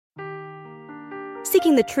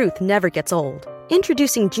Seeking the truth never gets old.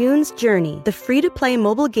 Introducing June's Journey, the free-to-play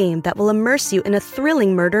mobile game that will immerse you in a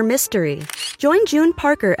thrilling murder mystery. Join June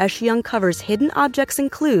Parker as she uncovers hidden objects and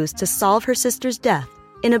clues to solve her sister's death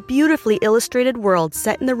in a beautifully illustrated world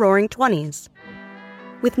set in the Roaring '20s.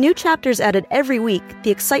 With new chapters added every week,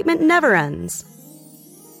 the excitement never ends.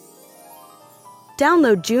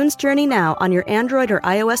 Download June's Journey now on your Android or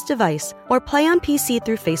iOS device, or play on PC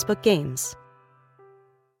through Facebook Games.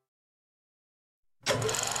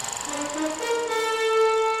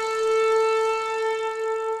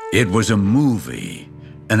 It was a movie,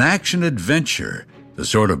 an action-adventure, the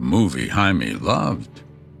sort of movie Jaime loved.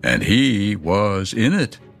 And he was in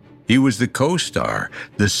it. He was the co-star,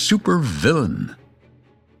 the super-villain.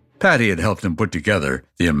 Patty had helped him put together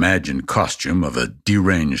the imagined costume of a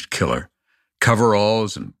deranged killer.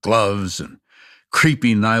 Coveralls and gloves and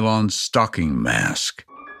creepy nylon stocking mask.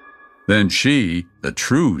 Then she, the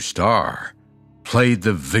true star, played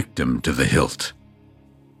the victim to the hilt.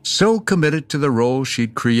 So committed to the role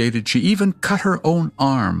she'd created, she even cut her own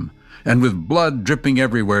arm, and with blood dripping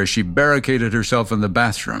everywhere, she barricaded herself in the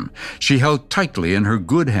bathroom. She held tightly in her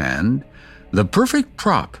good hand the perfect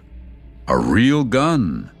prop, a real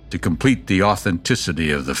gun, to complete the authenticity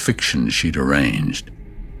of the fiction she'd arranged.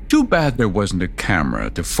 Too bad there wasn't a camera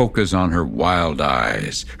to focus on her wild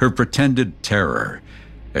eyes, her pretended terror,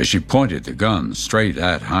 as she pointed the gun straight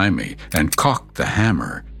at Jaime and cocked the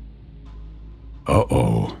hammer.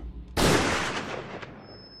 Uh-oh.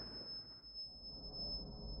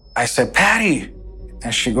 I said, "Patty!"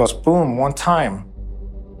 And she goes, boom, one time.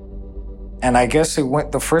 And I guess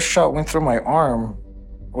the first shot went through my arm,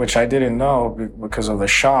 which I didn't know because of the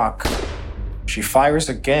shock. She fires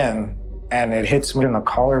again, and it hits me in the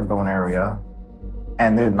collarbone area,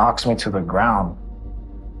 and it knocks me to the ground.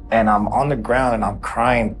 And I'm on the ground, and I'm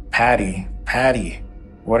crying, "Patty, Patty,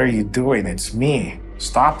 what are you doing? It's me.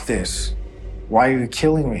 Stop this. Why are you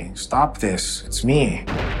killing me? Stop this. It's me."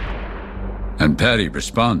 And Patty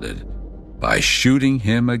responded by shooting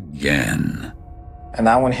him again. And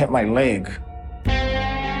that one hit my leg.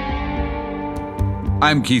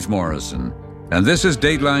 I'm Keith Morrison, and this is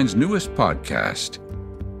Dateline's newest podcast,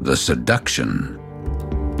 The Seduction.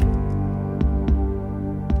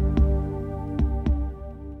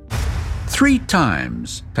 Three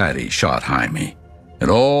times Patty shot Jaime, and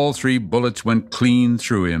all three bullets went clean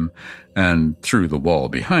through him and through the wall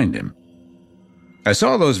behind him. I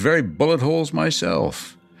saw those very bullet holes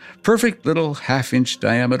myself, perfect little half-inch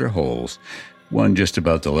diameter holes, one just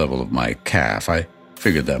about the level of my calf. I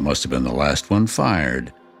figured that must have been the last one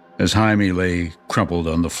fired, as Jaime lay crumpled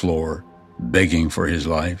on the floor, begging for his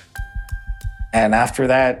life. And after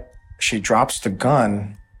that, she drops the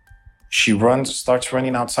gun. She starts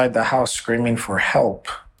running outside the house, screaming for help.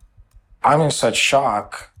 I'm in such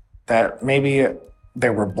shock that maybe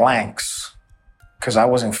there were blanks, because I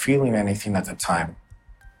wasn't feeling anything at the time.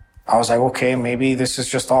 I was like, okay, maybe this is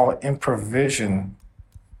just all improvisation.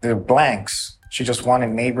 They're blanks. She just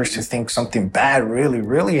wanted neighbors to think something bad really,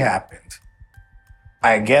 really happened.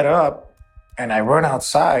 I get up and I run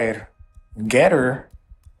outside, get her.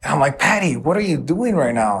 And I'm like, "Patty, what are you doing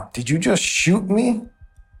right now? Did you just shoot me?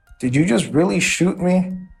 Did you just really shoot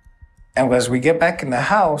me?" And as we get back in the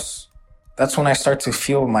house, that's when I start to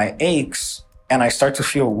feel my aches and I start to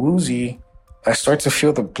feel woozy. I start to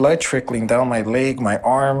feel the blood trickling down my leg, my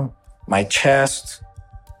arm, my chest.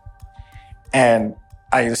 And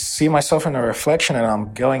I see myself in a reflection and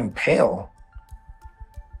I'm going pale.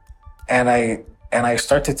 And I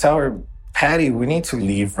start to tell her, "Patty, we need to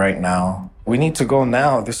leave right now. We need to go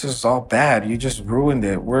now. This is all bad. You just ruined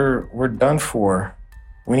it. We're done for.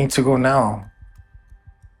 We need to go now."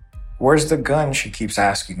 "Where's the gun?" she keeps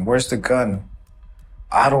asking. "Where's the gun?"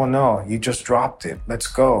 "I don't know. You just dropped it. Let's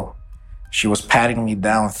go." She was patting me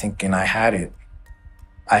down, thinking I had it.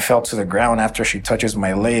 I fell to the ground after she touches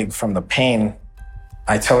my leg from the pain.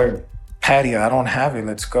 I tell her, "Patty, I don't have it.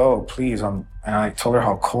 Let's go, please." And I told her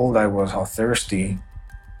how cold I was, how thirsty.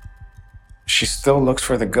 She still looks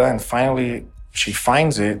for the gun. Finally, she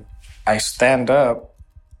finds it. I stand up.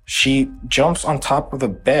 She jumps on top of the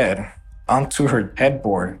bed onto her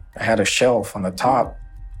headboard. I had a shelf on the top.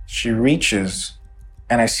 She reaches,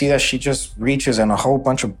 and I see that she just reaches and a whole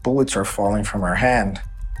bunch of bullets are falling from her hand.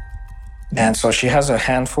 And so she has a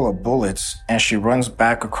handful of bullets and she runs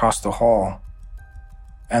back across the hall.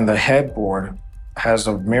 And the headboard has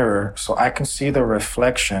a mirror, so I can see the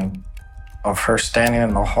reflection of her standing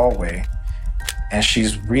in the hallway. And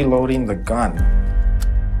she's reloading the gun.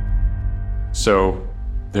 So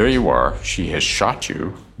there you are. She has shot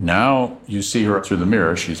you. Now you see her through the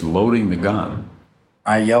mirror. She's loading the gun.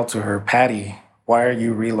 I yell to her, "Patty, why are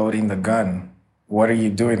you reloading the gun? What are you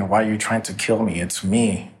doing? Why are you trying to kill me? It's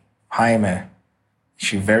me, Jaime.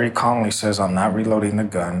 She very calmly says, I'm not reloading the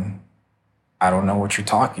gun. I don't know what you're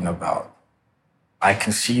talking about. I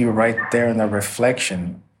can see you right there in the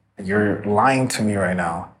reflection. You're lying to me right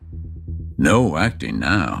now. No acting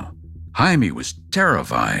now. Jaime was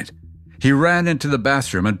terrified. He ran into the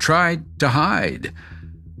bathroom and tried to hide.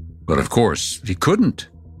 But of course, he couldn't.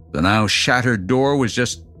 The now shattered door was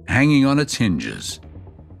just hanging on its hinges.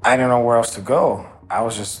 I didn't know where else to go. I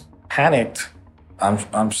was just panicked.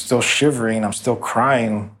 I'm still shivering. I'm still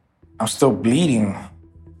crying. I'm still bleeding.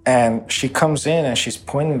 And she comes in and she's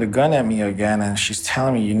pointing the gun at me again. And she's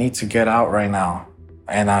telling me, you need to get out right now.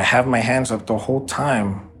 And I have my hands up the whole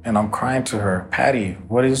time. And I'm crying to her, Patty,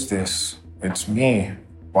 what is this? It's me.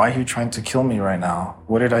 Why are you trying to kill me right now?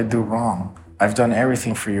 What did I do wrong? I've done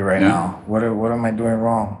everything for you right now. What am I doing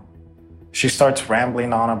wrong? She starts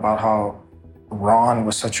rambling on about how Ron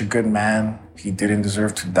was such a good man. He didn't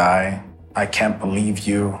deserve to die. I can't believe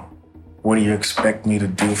you. What do you expect me to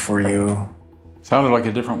do for you? Sounded like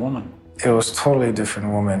a different woman. It was totally a different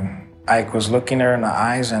woman. I was looking her in the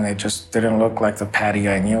eyes and it just didn't look like the Patty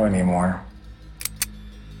I knew anymore.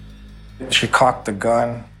 She cocked the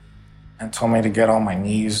gun and told me to get on my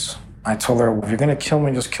knees. I told her, if you're gonna kill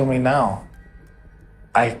me, just kill me now.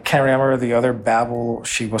 I can't remember the other babble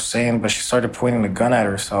she was saying, but she started pointing the gun at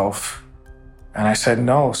herself. And I said,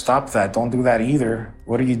 no, stop that. Don't do that either.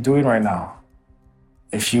 What are you doing right now?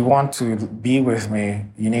 If you want to be with me,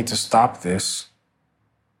 you need to stop this.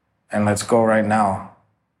 And let's go right now.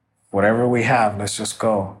 Whatever we have, let's just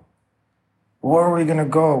go. Where are we gonna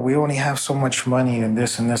go? We only have so much money and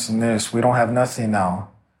this and this and this. We don't have nothing now.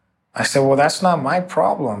 I said, well, that's not my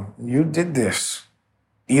problem. You did this.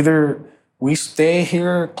 Either we stay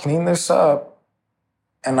here, clean this up,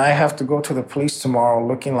 and I have to go to the police tomorrow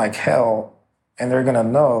looking like hell, and they're gonna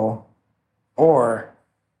know, or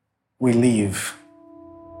we leave.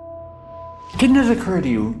 Didn't it occur to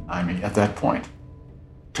you, I mean, at that point,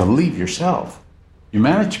 to leave yourself? You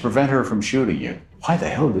managed to prevent her from shooting you. Why the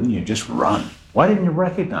hell didn't you just run? Why didn't you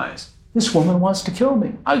recognize, this woman wants to kill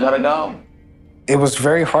me, I gotta go? It was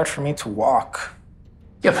very hard for me to walk.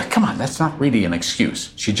 Yeah, but come on, that's not really an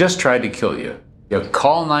excuse. She just tried to kill you. You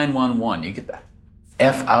call 911, you get the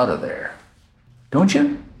F out of there. Don't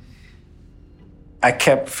you? I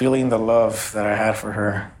kept feeling the love that I had for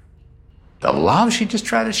her. The love? She just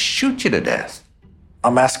tried to shoot you to death.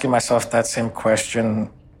 I'm asking myself that same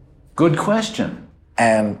question. Good question.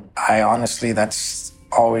 And I honestly, that's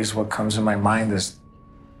always what comes in my mind is...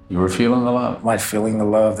 You were feeling the love? My feeling the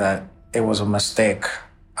love that it was a mistake.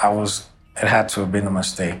 It had to have been a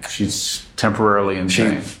mistake. She's temporarily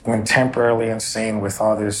insane. She went temporarily insane with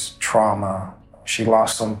all this trauma. She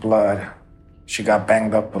lost some blood. She got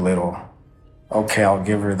banged up a little. Okay, I'll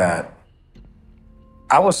give her that.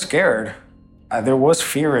 I was scared. There was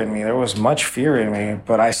fear in me. There was much fear in me,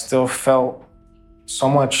 but I still felt so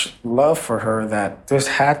much love for her that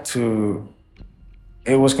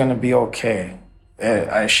it was gonna be okay.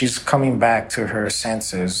 She's coming back to her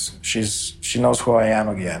senses. She knows who I am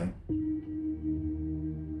again.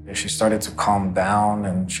 She started to calm down,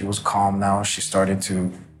 and she was calm now. She started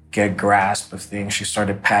to get grasp of things. She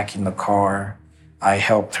started packing the car. I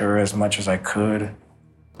helped her as much as I could.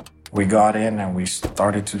 We got in and we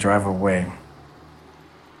started to drive away.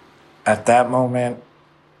 At that moment,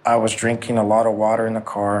 I was drinking a lot of water in the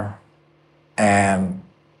car, and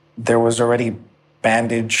there was already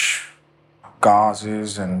bandage,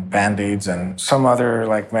 gauzes and Band-Aids and some other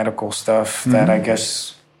like medical stuff that I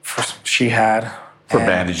guess she had. For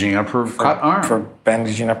bandaging up her cut arm. For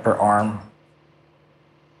bandaging up her arm.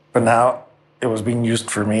 But now it was being used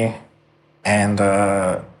for me. And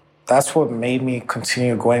that's what made me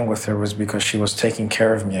continue going with her, was because she was taking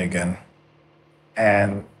care of me again.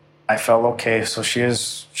 And I felt, okay, so she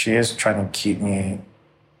is trying to keep me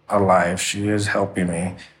alive. She is helping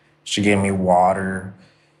me. She gave me water.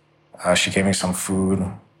 She gave me some food.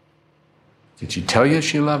 Did she tell you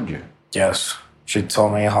she loved you? Yes. She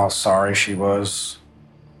told me how sorry she was,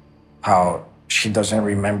 how she doesn't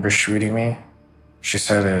remember shooting me. She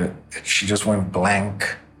said she just went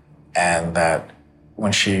blank, and that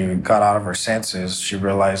when she got out of her senses, she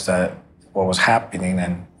realized that what was happening,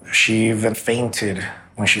 and she even fainted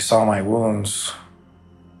when she saw my wounds.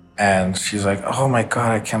 And she's like, oh my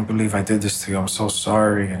God, I can't believe I did this to you. I'm so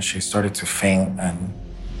sorry. And she started to faint, and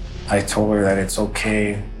I told her that it's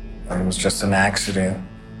okay. It was just an accident.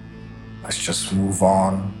 Let's just move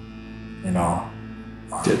on, you know.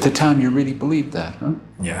 At the time, you really believed that, huh?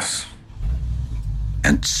 Yes.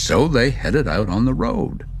 And so they headed out on the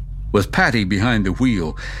road, with Patty behind the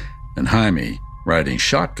wheel and Jaime riding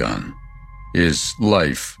shotgun. his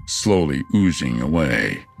life slowly oozing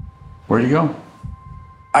away. Where'd you go?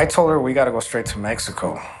 I told her we got to go straight to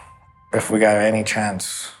Mexico if we got any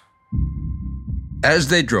chance. As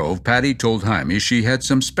they drove, Patty told Jaime she had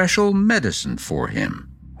some special medicine for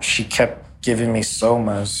him. She kept giving me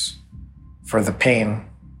Somas for the pain.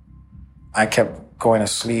 I kept going to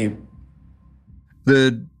sleep.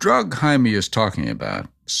 The drug Jaime is talking about,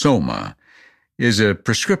 Soma, is a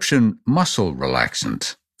prescription muscle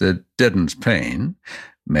relaxant that deadens pain,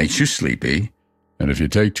 makes you sleepy, and if you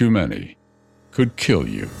take too many, could kill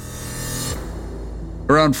you.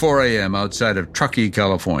 Around 4 a.m. outside of Truckee,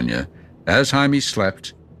 California, as Jaime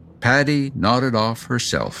slept, Patty nodded off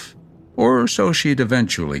herself, or so she'd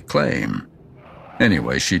eventually claim.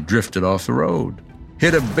 Anyway, she drifted off the road,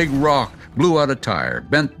 hit a big rock, blew out a tire,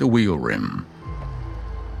 bent the wheel rim.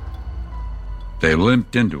 They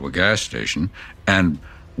limped into a gas station and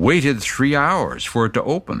waited 3 hours for it to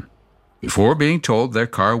open before being told their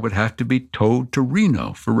car would have to be towed to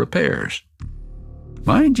Reno for repairs.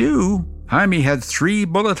 Mind you, Jaime had 3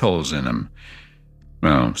 bullet holes in him.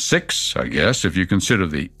 Well, 6, I guess, if you consider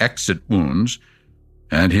the exit wounds,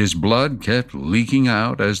 and his blood kept leaking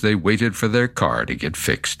out as they waited for their car to get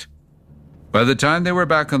fixed. By the time they were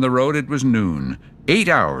back on the road, it was noon. 8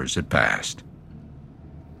 hours had passed.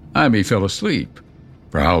 Jaime fell asleep.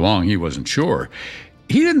 For how long, he wasn't sure.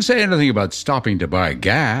 He didn't say anything about stopping to buy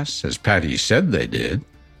gas, as Patty said they did.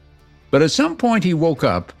 But at some point he woke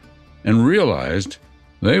up and realized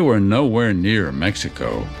they were nowhere near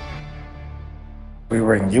Mexico. We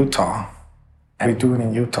were in Utah. What are we doing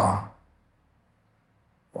in Utah?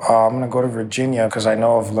 I'm going to go to Virginia because I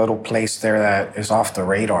know of a little place there that is off the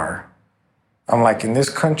radar. I'm like, in this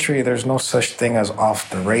country, there's no such thing as off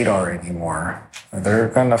the radar anymore. They're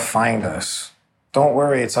going to find us. Don't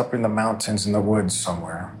worry, it's up in the mountains in the woods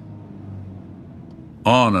somewhere.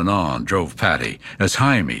 On and on drove Patty as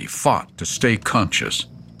Jaime fought to stay conscious.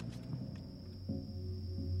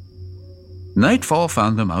 Nightfall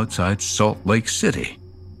found them outside Salt Lake City,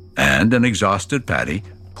 and an exhausted Patty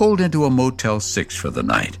pulled into a Motel 6 for the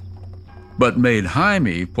night, but made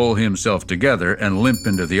Jaime pull himself together and limp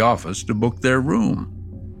into the office to book their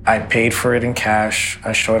room. I paid for it in cash.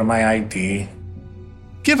 I showed him my ID.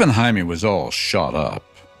 Given Jaime was all shot up,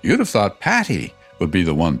 you'd have thought Patty would be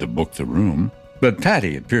the one to book the room, but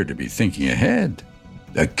Patty appeared to be thinking ahead.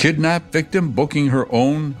 A kidnapped victim booking her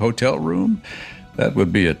own hotel room? That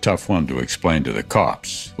would be a tough one to explain to the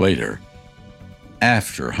cops later,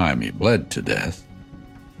 after Jaime bled to death.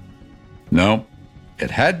 No,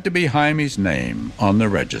 it had to be Jaime's name on the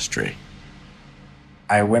registry.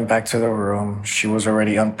 I went back to the room. She was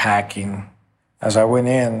already unpacking. As I went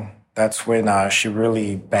in, that's when she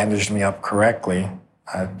really bandaged me up correctly.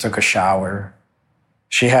 I took a shower.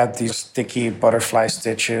 She had these sticky butterfly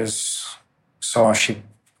stitches, so she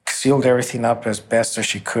sealed everything up as best as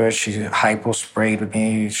she could. She hypo-sprayed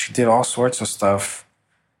me. She did all sorts of stuff.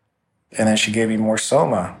 And then she gave me more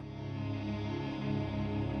Soma.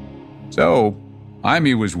 So,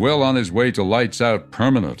 Jaime was well on his way to lights out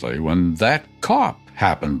permanently when that cop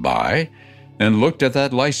happened by and looked at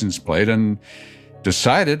that license plate and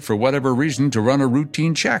decided, for whatever reason, to run a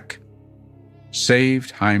routine check.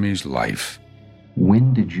 Saved Jaime's life.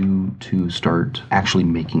 When did you two start actually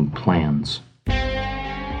making plans?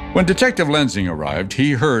 When Detective Lensing arrived,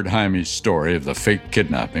 he heard Jaime's story of the fake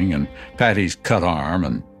kidnapping and Patty's cut arm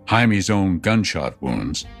and Jaime's own gunshot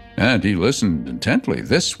wounds, and he listened intently.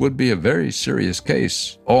 This would be a very serious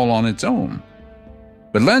case, all on its own.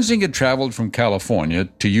 But Lensing had traveled from California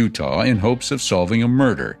to Utah in hopes of solving a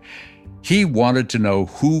murder. He wanted to know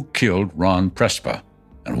who killed Ron Prespa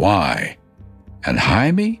and why. And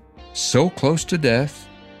Jaime, so close to death,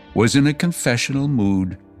 was in a confessional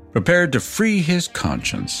mood, prepared to free his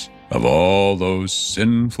conscience of all those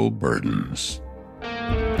sinful burdens.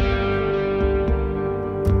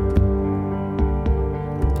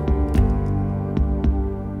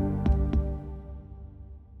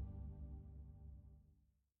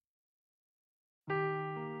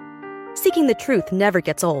 Seeking the truth never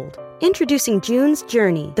gets old. Introducing June's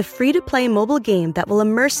Journey, the free-to-play mobile game that will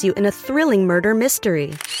immerse you in a thrilling murder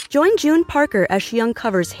mystery. Join June Parker as she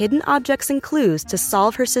uncovers hidden objects and clues to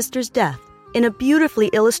solve her sister's death in a beautifully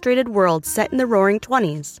illustrated world set in the Roaring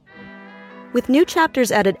 '20s. With new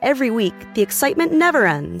chapters added every week, the excitement never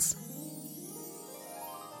ends.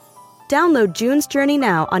 Download June's Journey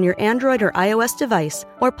now on your Android or iOS device,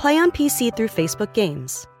 or play on PC through Facebook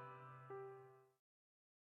Games.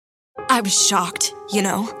 I was shocked, you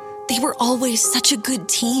know. They were always such a good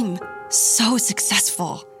team, so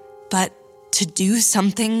successful. But to do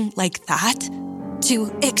something like that?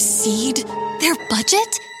 To exceed their budget?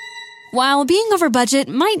 While being over budget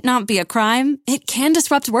might not be a crime, it can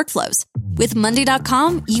disrupt workflows. With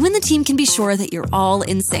Monday.com, you and the team can be sure that you're all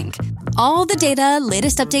in sync. All the data,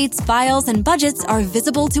 latest updates, files, and budgets are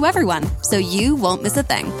visible to everyone, so you won't miss a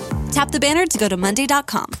thing. Tap the banner to go to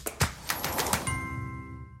Monday.com.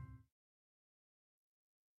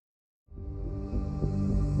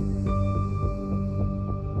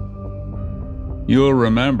 You'll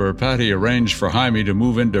remember Patty arranged for Jaime to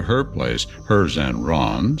move into her place, hers and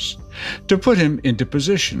Ron's, to put him into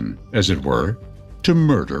position, as it were, to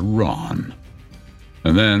murder Ron.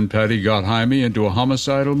 And then Patty got Jaime into a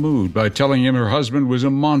homicidal mood by telling him her husband was a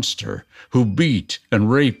monster who beat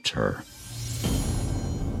and raped her.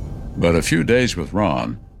 But a few days with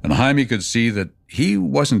Ron, and Jaime could see that he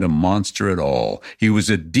wasn't a monster at all. He was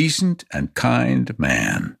a decent and kind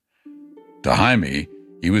man. To Jaime,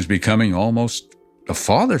 he was becoming almost a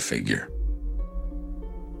father figure.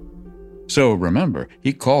 So remember,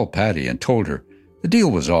 he called Patty and told her the deal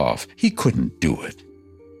was off. He couldn't do it.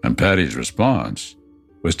 And Patty's response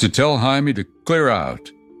was to tell Jaime to clear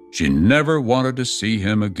out. She never wanted to see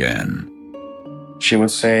him again. She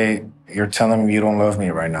would say, "You're telling me you don't love me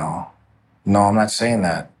right now." "No, I'm not saying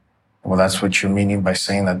that." "Well, that's what you're meaning by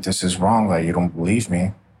saying that this is wrong, that you don't believe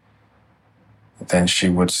me." Then she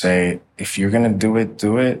would say, "If you're going to do it,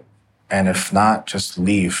 do it. And if not, just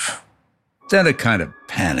leave." Then a kind of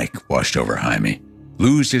panic washed over Jaime.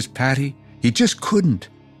 Lose his Patty? He just couldn't.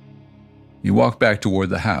 He walked back toward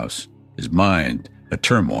the house, his mind a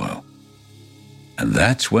turmoil. And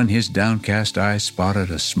that's when his downcast eyes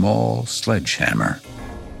spotted a small sledgehammer.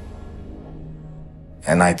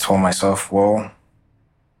 And I told myself, well,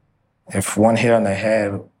 if one hit on the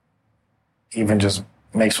head even just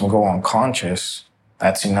makes him go unconscious,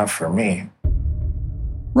 that's enough for me.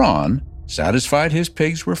 Ron, satisfied his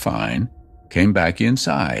pigs were fine, came back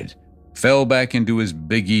inside, fell back into his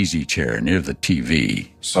big easy chair near the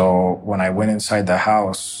TV. So when I went inside the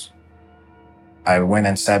house, I went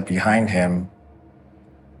and sat behind him,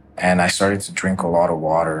 and I started to drink a lot of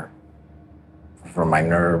water for my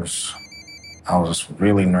nerves. I was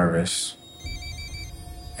really nervous.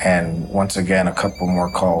 And once again, a couple more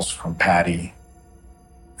calls from Patty.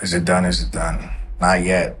 "Is it done? Is it done?" "Not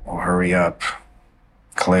yet." "Well, hurry up."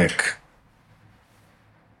 Click.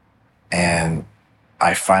 And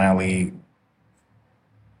I finally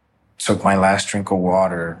took my last drink of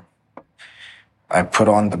water. I put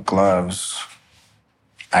on the gloves.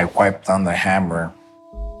 I wiped on the hammer.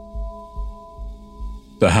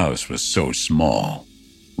 The house was so small.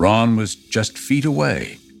 Ron was just feet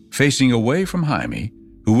away, facing away from Jaime,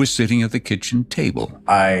 who was sitting at the kitchen table.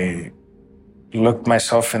 I looked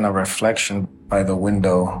myself in a reflection by the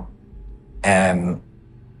window, and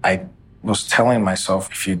I was telling myself,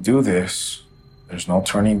 if you do this, there's no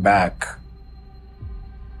turning back.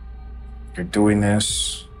 You're doing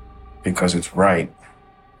this because it's right.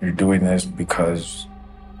 You're doing this because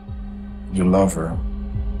you love her.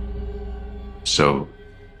 So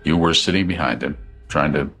you were sitting behind him,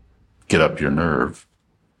 trying to get up your nerve.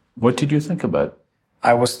 What did you think about?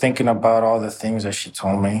 I was thinking about all the things that she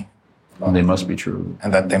told me. And they must be true.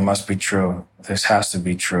 And that they must be true. This has to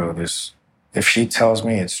be true. If she tells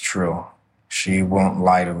me it's true, she won't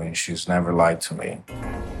lie to me. She's never lied to me.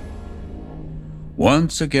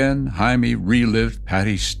 Once again, Jaime relived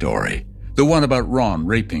Patty's story, the one about Ron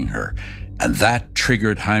raping her, and that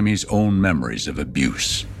triggered Jaime's own memories of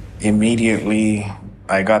abuse. Immediately,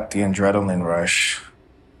 I got the adrenaline rush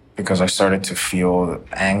because I started to feel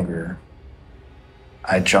anger.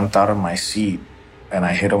 I jumped out of my seat and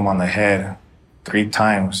I hit him on the head 3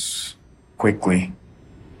 times quickly.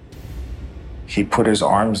 He put his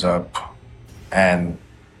arms up, and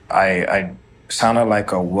I sounded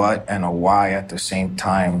like a what and a why at the same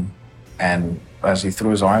time. And as he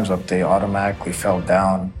threw his arms up, they automatically fell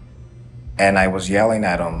down. And I was yelling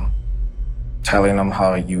at him, telling him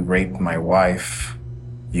how you raped my wife,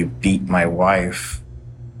 you beat my wife,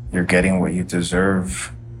 you're getting what you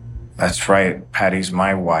deserve. That's right, Patty's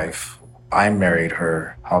my wife. I married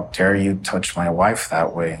her. How dare you touch my wife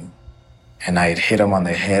that way? And I had hit him on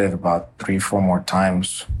the head about 3-4 more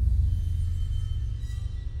times.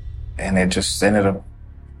 And it just ended up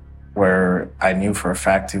where I knew for a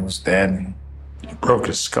fact he was dead. You broke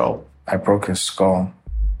his skull. I broke his skull.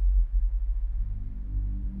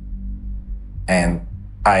 And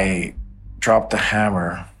I dropped the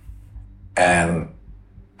hammer, and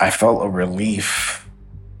I felt a relief,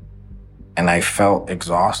 and I felt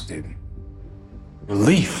exhausted.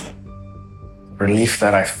 Relief? Relief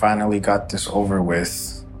that I finally got this over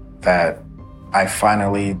with, that I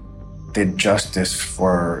finally did justice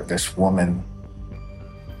for this woman.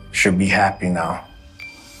 Should be happy now.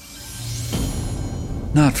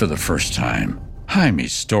 Not for the first time,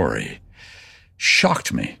 Jaime's story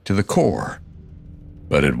shocked me to the core.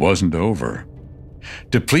 But it wasn't over.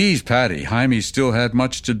 To please Patty, Jaime still had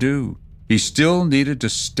much to do. He still needed to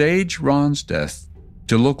stage Ron's death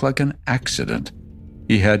to look like an accident.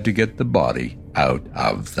 He had to get the body out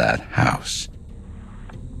of that house.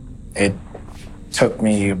 It took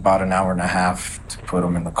me about an hour and a half to put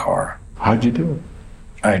him in the car. How'd you do it?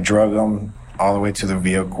 I drug him all the way to the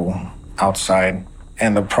vehicle outside,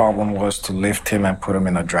 and the problem was to lift him and put him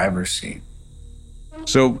in a driver's seat.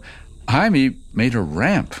 So Jaime made a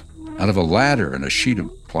ramp out of a ladder and a sheet of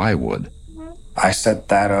plywood. I set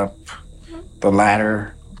that up, the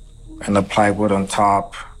ladder and the plywood on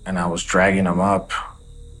top, and I was dragging him up,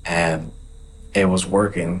 and it was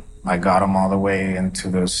working. I got him all the way into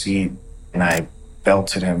the seat, and I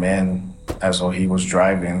belted him in as though he was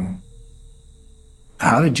driving.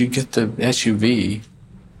 How did you get the SUV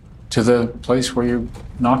to the place where you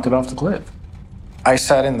knocked it off the cliff? I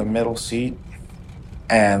sat in the middle seat,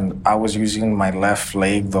 and I was using my left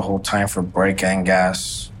leg the whole time for brake and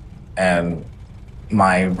gas, and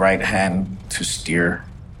my right hand to steer.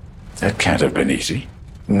 That can't have been easy.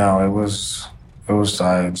 No, it was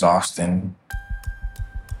exhausting.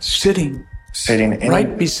 Sitting in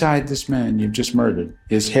right beside this man you've just murdered.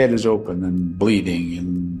 His head is open and bleeding,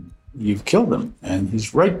 and you've killed him, and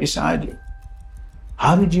he's right beside you.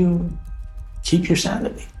 How did you keep your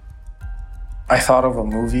sanity? I thought of a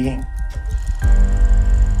movie.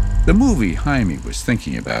 The movie Jaime was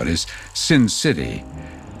thinking about is Sin City.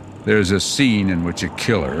 There's a scene in which a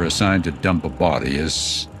killer assigned to dump a body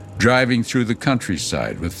is driving through the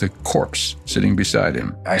countryside with the corpse sitting beside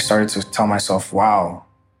him. I started to tell myself, wow,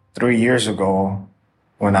 3 years ago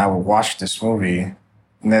when I would watch this movie,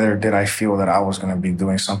 neither did I feel that I was going to be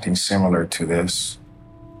doing something similar to this.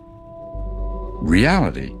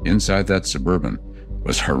 Reality inside that Suburban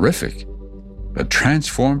was horrific, but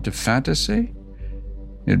transformed to fantasy,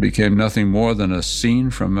 it became nothing more than a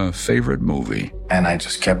scene from a favorite movie. And I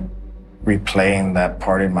just kept replaying that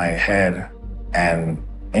part in my head and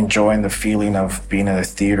enjoying the feeling of being in the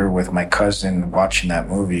theater with my cousin watching that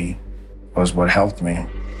movie was what helped me.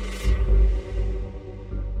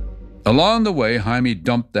 Along the way, Jaime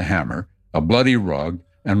dumped the hammer, a bloody rug,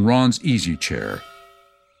 and Ron's easy chair.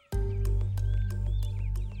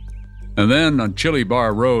 And then on Chili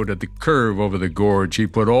Bar Road at the curve over the gorge, he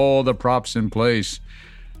put all the props in place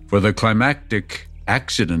for the climactic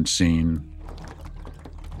accident scene.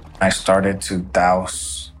 I started to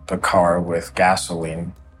douse the car with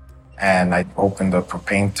gasoline, and I opened the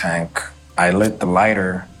propane tank. I lit the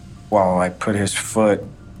lighter while I put his foot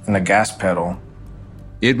in the gas pedal.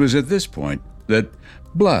 It was at this point that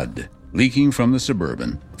blood leaking from the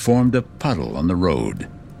Suburban formed a puddle on the road,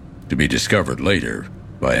 to be discovered later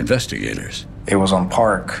by investigators. It was on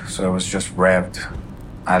park, so it was just revved.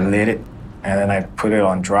 I lit it, and then I put it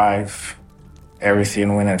on drive.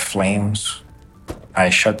 Everything went in flames.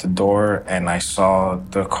 I shut the door, and I saw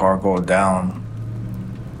the car go down.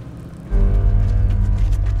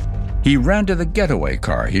 He ran to the getaway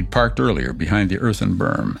car he'd parked earlier behind the earthen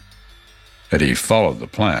berm. Had he followed the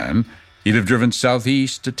plan, he'd have driven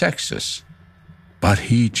southeast to Texas. But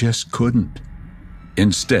he just couldn't.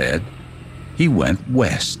 Instead, he went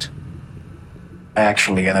west. I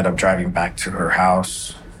actually ended up driving back to her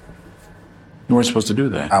house. You weren't supposed to do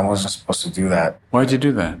that. I wasn't supposed to do that. Why'd you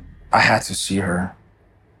do that? I had to see her.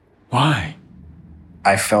 Why?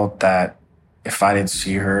 I felt that if I didn't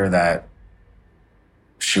see her, that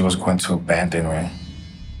she was going to abandon me.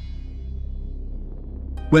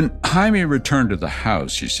 When Jaime returned to the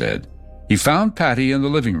house, she said, he found Patty in the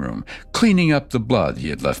living room, cleaning up the blood he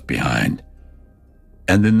had left behind.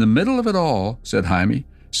 And in the middle of it all, said Jaime,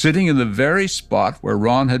 sitting in the very spot where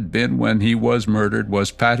Ron had been when he was murdered,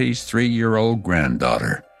 was Patty's 3-year-old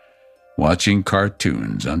granddaughter, watching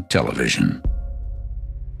cartoons on television.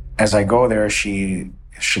 As I go there, she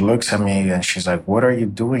looks at me and she's like, "What are you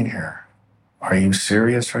doing here? Are you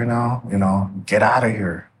serious right now? Get out of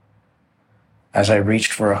here." As I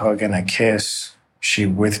reached for a hug and a kiss, she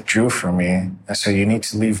withdrew from me and said, "You need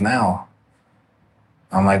to leave now."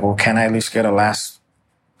 I'm like, "Well, can I at least get a last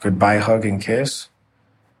goodbye hug and kiss?"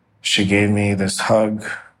 She gave me this hug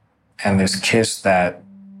and this kiss that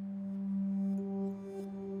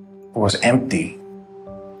was empty.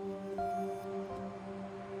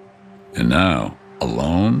 And now,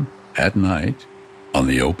 alone, at night, on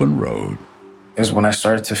the open road, is when I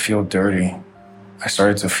started to feel dirty. I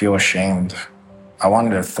started to feel ashamed. I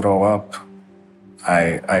wanted to throw up.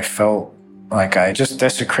 I felt like I just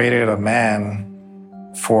desecrated a man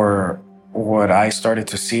for what I started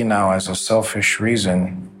to see now as a selfish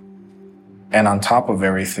reason. And on top of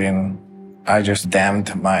everything, I just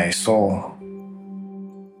damned my soul.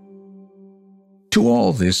 To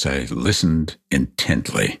all this, I listened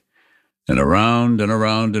intently, and around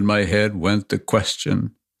in my head went the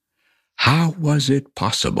question, how was it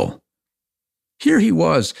possible? Here he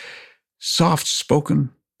was,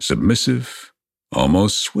 soft-spoken, submissive,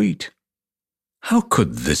 almost sweet. How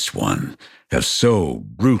could this one have so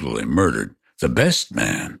brutally murdered the best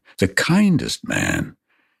man, the kindest man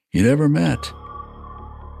he'd ever met?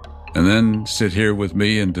 And then sit here with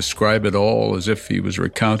me and describe it all as if he was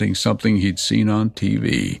recounting something he'd seen on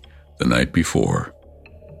TV the night before.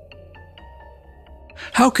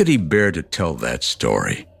 How could he bear to tell that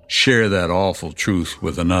story, share that awful truth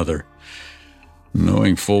with another,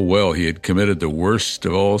 knowing full well he had committed the worst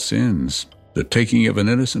of all sins, the taking of an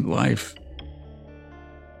innocent life?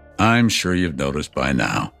 I'm sure you've noticed by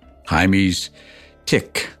now Jaime's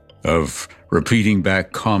tick of repeating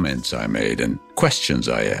back comments I made and questions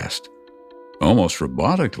I asked, almost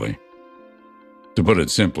robotically. To put it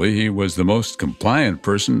simply, he was the most compliant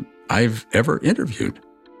person I've ever interviewed.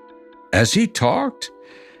 As he talked,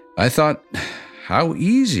 I thought how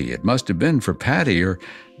easy it must have been for Patty or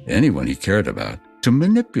anyone he cared about to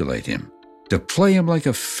manipulate him, to play him like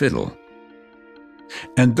a fiddle.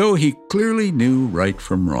 And though he clearly knew right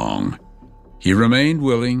from wrong, he remained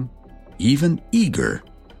willing, even eager,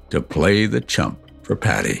 to play the chump for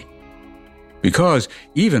Patty. Because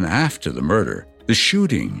even after the murder, the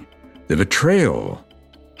shooting, the betrayal,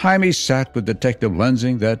 Jaime sat with Detective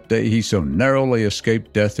Lensing that day he so narrowly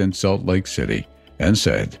escaped death in Salt Lake City and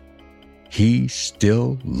said he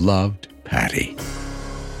still loved Patty.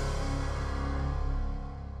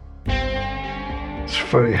 It's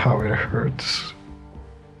funny how it hurts.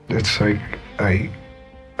 It's like I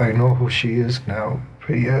know who she is now,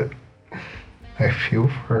 but yet I feel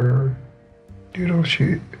for her. You know,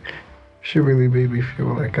 she really made me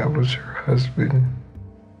feel like I was her husband,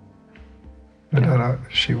 and that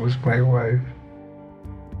she was my wife.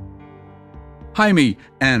 Jaime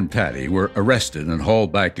and Patty were arrested and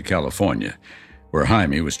hauled back to California, where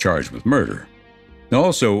Jaime was charged with murder.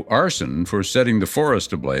 Also arson for setting the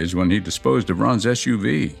forest ablaze when he disposed of Ron's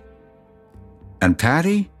SUV. And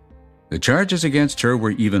Patty? The charges against her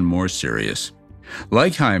were even more serious.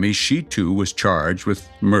 Like Jaime, she too was charged with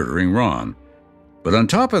murdering Ron. But on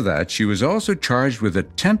top of that, she was also charged with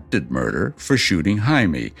attempted murder for shooting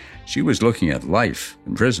Jaime. She was looking at life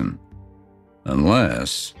in prison.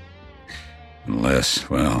 Unless,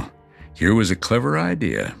 well, here was a clever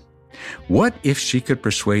idea. What if she could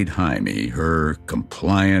persuade Jaime, her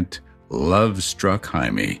compliant, love-struck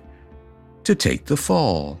Jaime, to take the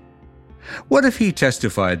fall? What if he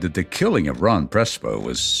testified that the killing of Ron Prespo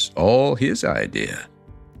was all his idea,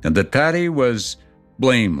 and that Patty was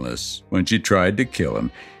blameless when she tried to kill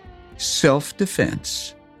him?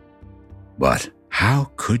 Self-defense. But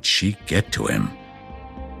how could she get to him?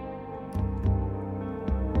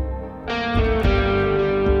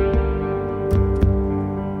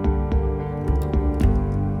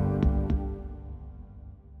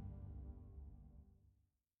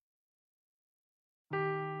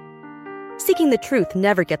 Seeking the truth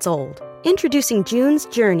never gets old. Introducing June's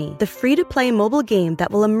Journey, the free-to-play mobile game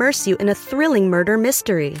that will immerse you in a thrilling murder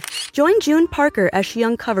mystery. Join June Parker as she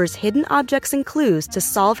uncovers hidden objects and clues to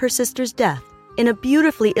solve her sister's death in a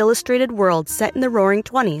beautifully illustrated world set in the Roaring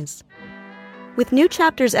 '20s. With new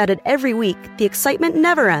chapters added every week, the excitement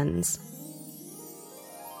never ends.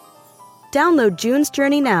 Download June's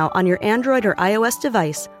Journey now on your Android or iOS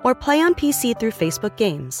device, or play on PC through Facebook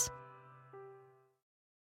Games.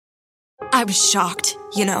 I was shocked,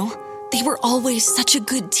 you know? They were always such a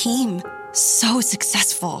good team, so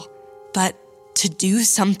successful. But to do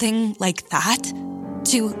something like that?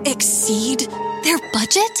 To exceed their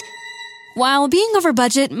budget? While being over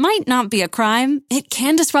budget might not be a crime, it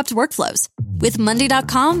can disrupt workflows. With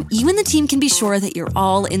Monday.com, you and the team can be sure that you're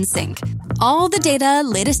all in sync. All the data,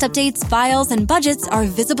 latest updates, files, and budgets are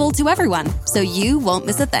visible to everyone, so you won't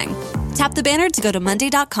miss a thing. Tap the banner to go to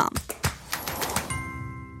Monday.com.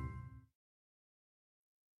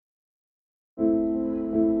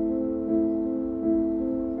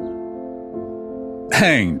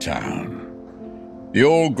 Hangtown, the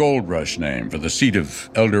old gold rush name for the seat of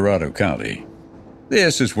El Dorado County.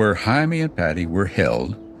 This is where Jaime and Patty were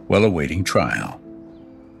held while awaiting trial.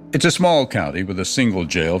 It's a small county with a single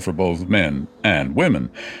jail for both men and women,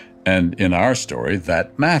 and in our story,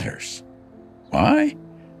 that matters. Why?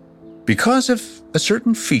 Because of a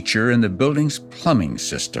certain feature in the building's plumbing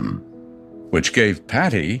system, which gave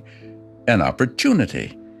Patty an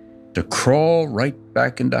opportunity to crawl right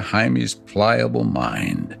back into Jaime's pliable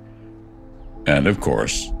mind. And of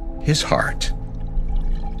course, his heart.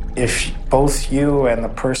 If both you and the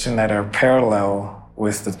person that are parallel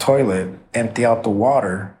with the toilet empty out the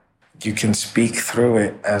water, you can speak through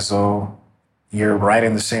it as though you're right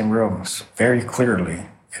in the same rooms, very clearly.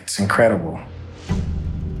 It's incredible.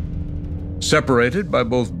 Separated by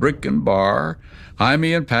both brick and bar,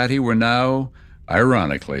 Jaime and Patty were now,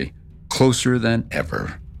 ironically, closer than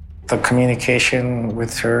ever. The communication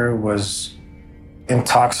with her was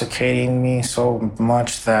intoxicating me so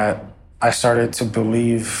much that I started to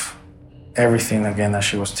believe everything again that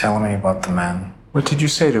she was telling me about the man. What did you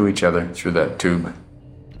say to each other through that tube?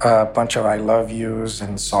 A bunch of I love yous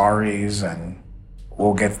and sorries, and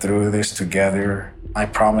we'll get through this together. I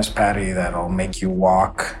promise, Patty, that I'll make you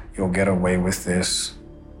walk. You'll get away with this.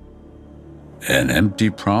 An empty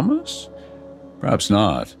promise? Perhaps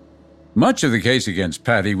not. Much of the case against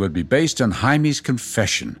Patty would be based on Jaime's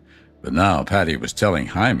confession, but now Patty was telling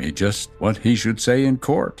Jaime just what he should say in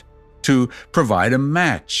court, to provide a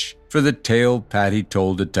match for the tale Patty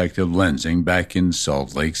told Detective Lensing back in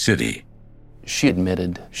Salt Lake City. She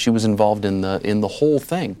admitted she was involved in the whole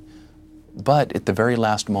thing, but at the very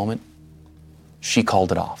last moment, she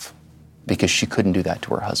called it off because she couldn't do that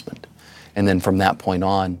to her husband. And then from that point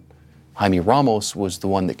on, Jaime Ramos was the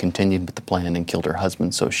one that continued with the plan and killed her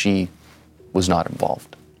husband, so she was not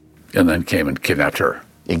involved. And then came and kidnapped her.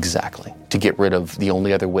 Exactly, to get rid of the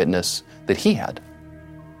only other witness that he had.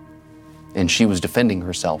 And she was defending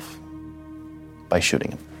herself by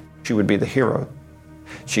shooting him. She would be the hero.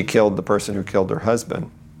 She killed the person who killed her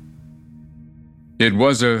husband. It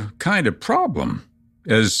was a kind of problem.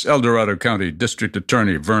 As El Dorado County District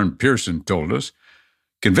Attorney Vern Pearson told us,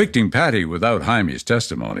 convicting Patty without Jaime's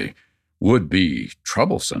testimony would be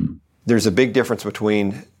troublesome. There's a big difference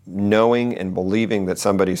between knowing and believing that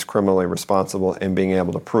somebody's criminally responsible and being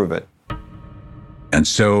able to prove it. And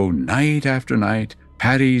so, night after night,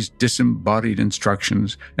 Patty's disembodied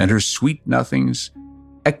instructions and her sweet nothings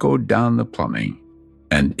echoed down the plumbing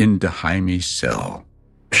and into Jaime's cell.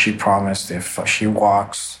 She promised if she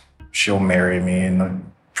walks, she'll marry me in the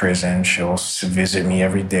prison. She'll visit me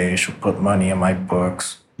every day. She'll put money in my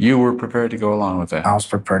books. You were prepared to go along with that? I was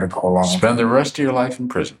prepared to go along. Spend the rest of your life in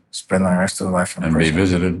prison. Spend the rest of the life in prison. And be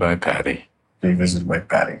visited by Patty. Be visited by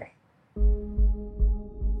Patty.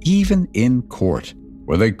 Even in court,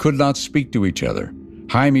 where they could not speak to each other,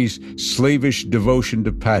 Jaime's slavish devotion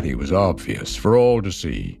to Patty was obvious for all to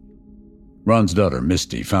see. Ron's daughter,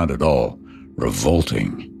 Misty, found it all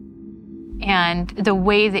revolting. And the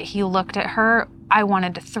way that he looked at her, I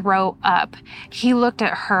wanted to throw up. He looked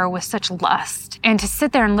at her with such lust. And to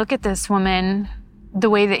sit there and look at this woman the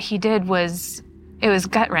way that he did was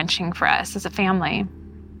gut-wrenching for us as a family.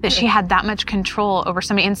 That she had that much control over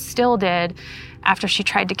somebody and still did after she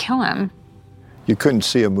tried to kill him. You couldn't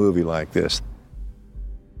see a movie like this.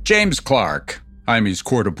 James Clark, Jaime's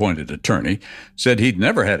court-appointed attorney, said he'd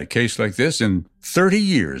never had a case like this in 30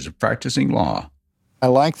 years of practicing law. I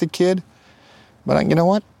like the kid, but you know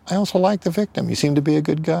what? I also like the victim. He seemed to be a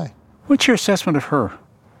good guy. What's your assessment of her?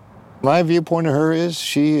 My viewpoint of her is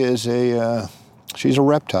she's a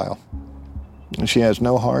reptile. And she has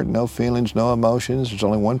no heart, no feelings, no emotions. There's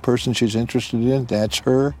only one person she's interested in. That's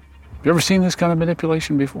her. Have you ever seen this kind of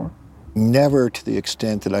manipulation before? Never to the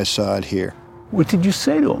extent that I saw it here. What did you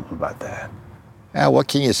say to him about that? What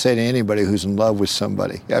can you say to anybody who's in love with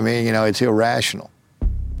somebody? I mean, it's irrational.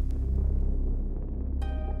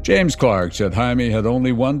 James Clark said Jaime had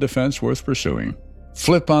only one defense worth pursuing: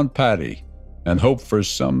 flip on Patty and hope for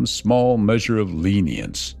some small measure of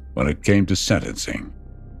lenience when it came to sentencing.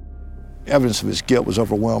 Evidence of his guilt was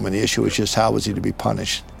overwhelming. The issue was just how was he to be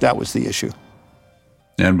punished? That was the issue.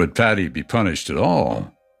 And would Patty be punished at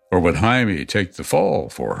all? Or would Jaime take the fall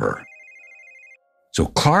for her? So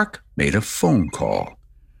Clark made a phone call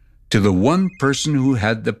to the one person who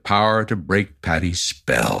had the power to break Patty's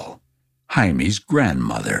spell: Jaime's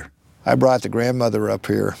grandmother. I brought the grandmother up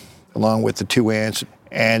here along with the two aunts,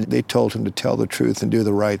 and they told him to tell the truth and do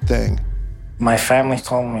the right thing. My family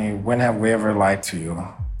told me, when have we ever lied to you?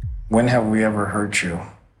 When have we ever hurt you?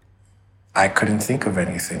 I couldn't think of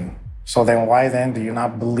anything. So then why then do you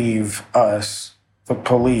not believe us, the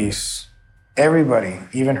police, everybody,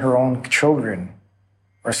 even her own children,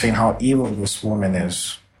 are saying how evil this woman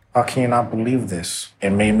is? How can you not believe this?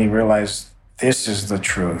 It made me realize this is the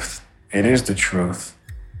truth. It is the truth.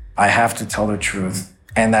 I have to tell the truth.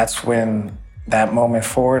 And that's when, that moment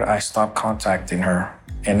forward, I stopped contacting her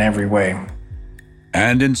in every way.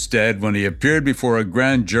 And instead, when he appeared before a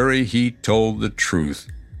grand jury, he told the truth.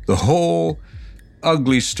 The whole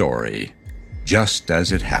ugly story, just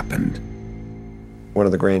as it happened. One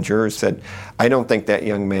of the grand jurors said, I don't think that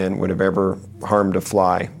young man would have ever harmed a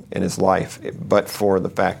fly. in his life, but for the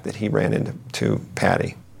fact that he ran into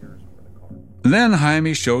Patty. Then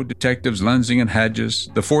Jaime showed Detectives Lensing and Hedges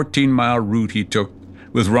the 14-mile route he took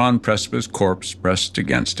with Ron Prespa's corpse pressed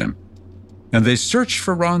against him. And they searched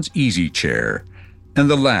for Ron's easy chair and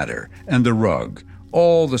the ladder and the rug,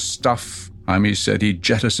 all the stuff Jaime said he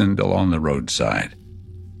jettisoned along the roadside.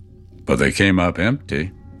 But they came up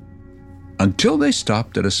empty, until they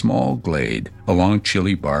stopped at a small glade along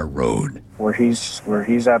Chili Bar Road. Where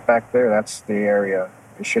he's at back there, that's the area.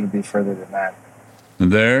 It shouldn't be further than that.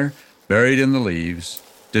 And there, buried in the leaves,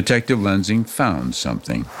 Detective Lensing found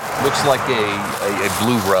something. Looks like a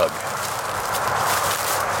blue rug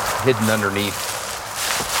hidden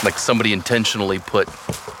underneath, like somebody intentionally put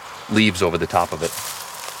leaves over the top of it.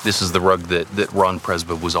 This is the rug that Ron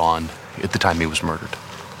Prespa was on at the time he was murdered.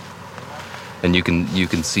 And you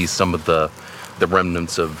can see some of the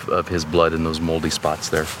remnants of his blood in those moldy spots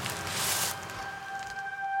there.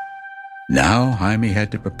 Now Jaime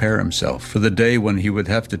had to prepare himself for the day when he would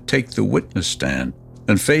have to take the witness stand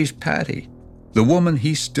and face Patty, the woman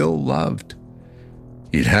he still loved.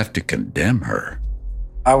 He'd have to condemn her.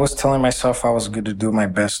 I was telling myself I was going to do my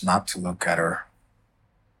best not to look at her.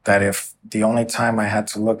 That if the only time I had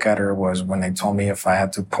to look at her was when they told me if I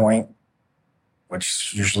had to point,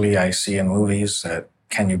 which usually I see in movies, that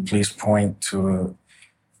can you please point to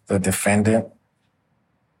the defendant?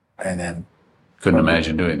 And then... Couldn't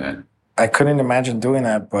imagine doing that. I couldn't imagine doing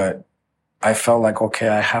that, but I felt like, okay,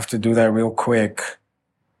 I have to do that real quick,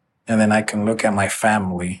 and then I can look at my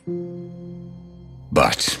family.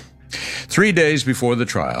 But 3 days before the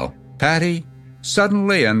trial, Patty,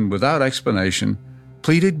 suddenly and without explanation,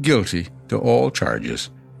 pleaded guilty to all charges.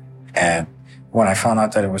 And when I found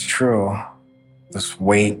out that it was true, this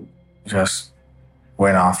weight just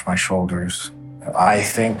went off my shoulders. I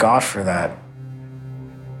thank God for that.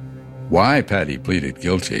 Why Patty pleaded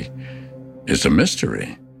guilty is a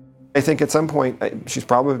mystery. I think at some point she's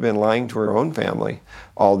probably been lying to her own family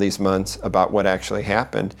all these months about what actually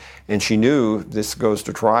happened. And she knew this goes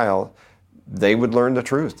to trial, they would learn the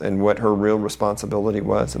truth and what her real responsibility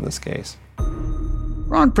was in this case.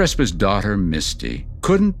 Ron Prespa's daughter, Misty,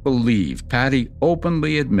 couldn't believe Patty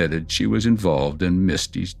openly admitted she was involved in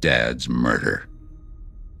Misty's dad's murder.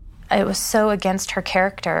 It was so against her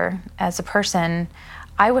character as a person.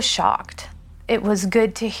 I was shocked. It was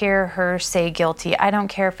good to hear her say guilty. I don't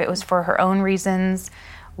care if it was for her own reasons,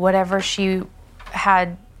 whatever she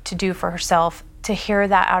had to do for herself. To hear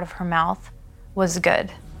that out of her mouth was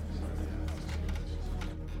good.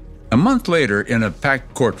 A month later, in a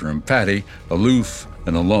packed courtroom, Patty, aloof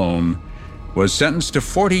and alone, was sentenced to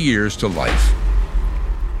 40 years to life.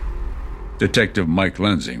 Detective Mike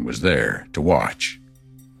Lensing was there to watch.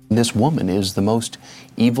 This woman is the most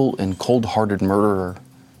evil and cold-hearted murderer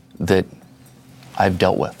that I've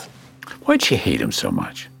dealt with. Why'd she hate him so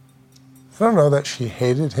much? I don't know that she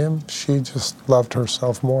hated him. She just loved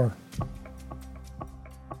herself more.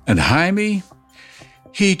 And Jaime,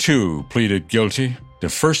 he too pleaded guilty to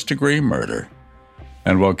first-degree murder.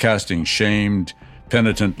 And while casting shamed,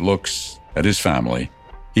 penitent looks at his family,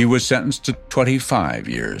 he was sentenced to 25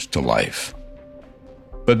 years to life.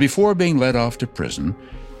 But before being let off to prison,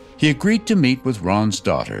 he agreed to meet with Ron's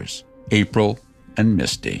daughters, April and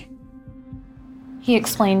Misty. He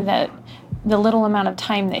explained that the little amount of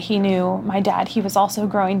time that he knew my dad, he was also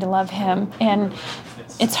growing to love him. And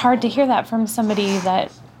it's hard to hear that from somebody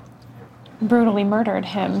that brutally murdered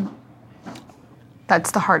him.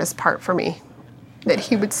 That's the hardest part for me, that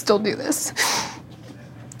he would still do this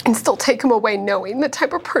and still take him away knowing the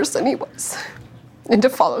type of person he was and to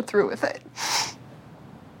follow through with it.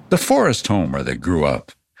 The forest home where they grew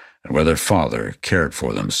up and where their father cared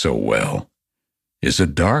for them so well is a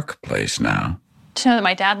dark place now. To know that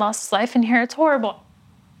my dad lost his life in here, it's horrible.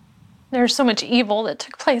 There's so much evil that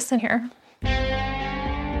took place in here.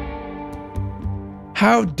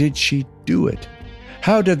 How did she do it?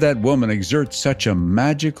 How did that woman exert such a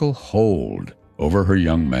magical hold over her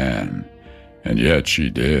young man? And yet she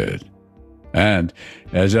did. And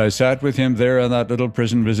as I sat with him there in that little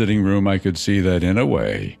prison visiting room, I could see that in a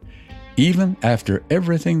way, even after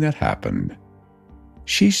everything that happened,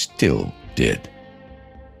 she still did.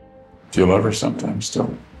 Do you love her sometimes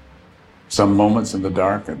still? Some moments in the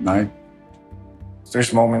dark at night?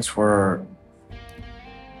 There's moments where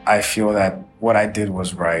I feel that what I did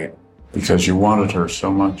was right. Because you wanted her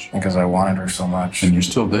so much? Because I wanted her so much. And you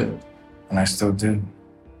still did? And I still do.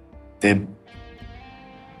 Did.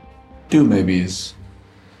 Do maybe is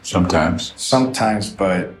sometimes. Sometimes,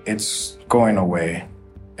 but it's going away.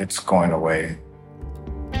 It's going away.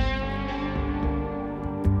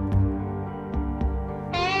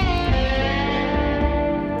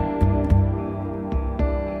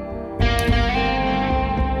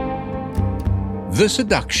 The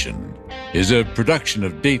Seduction is a production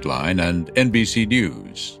of Dateline and NBC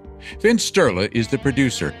News. Vince Sterla is the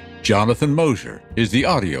producer. Jonathan Mosier is the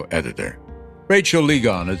audio editor. Rachel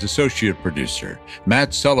Ligon is associate producer.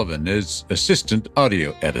 Matt Sullivan is assistant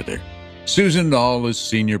audio editor. Susan Nall is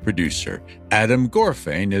senior producer. Adam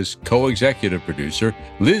Gorfain is co-executive producer.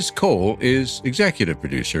 Liz Cole is executive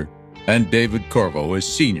producer. And David Corvo is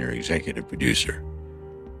senior executive producer.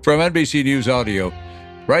 From NBC News Audio,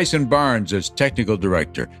 Bryson Barnes is technical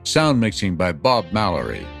director. Sound mixing by Bob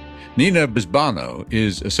Mallory. Nina Bisbano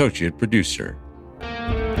is associate producer.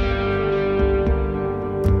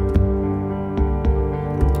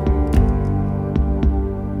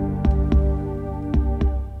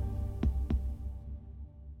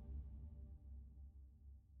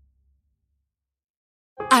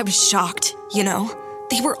 I was shocked, you know.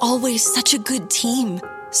 They were always such a good team,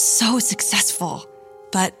 so successful.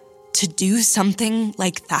 But to do something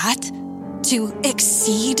like that? To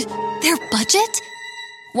exceed their budget?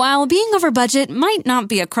 While being over budget might not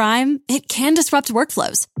be a crime, it can disrupt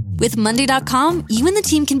workflows. With Monday.com, you and the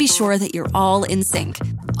team can be sure that you're all in sync.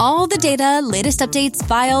 All the data, latest updates,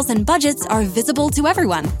 files, and budgets are visible to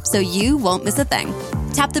everyone, so you won't miss a thing.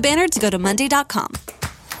 Tap the banner to go to Monday.com.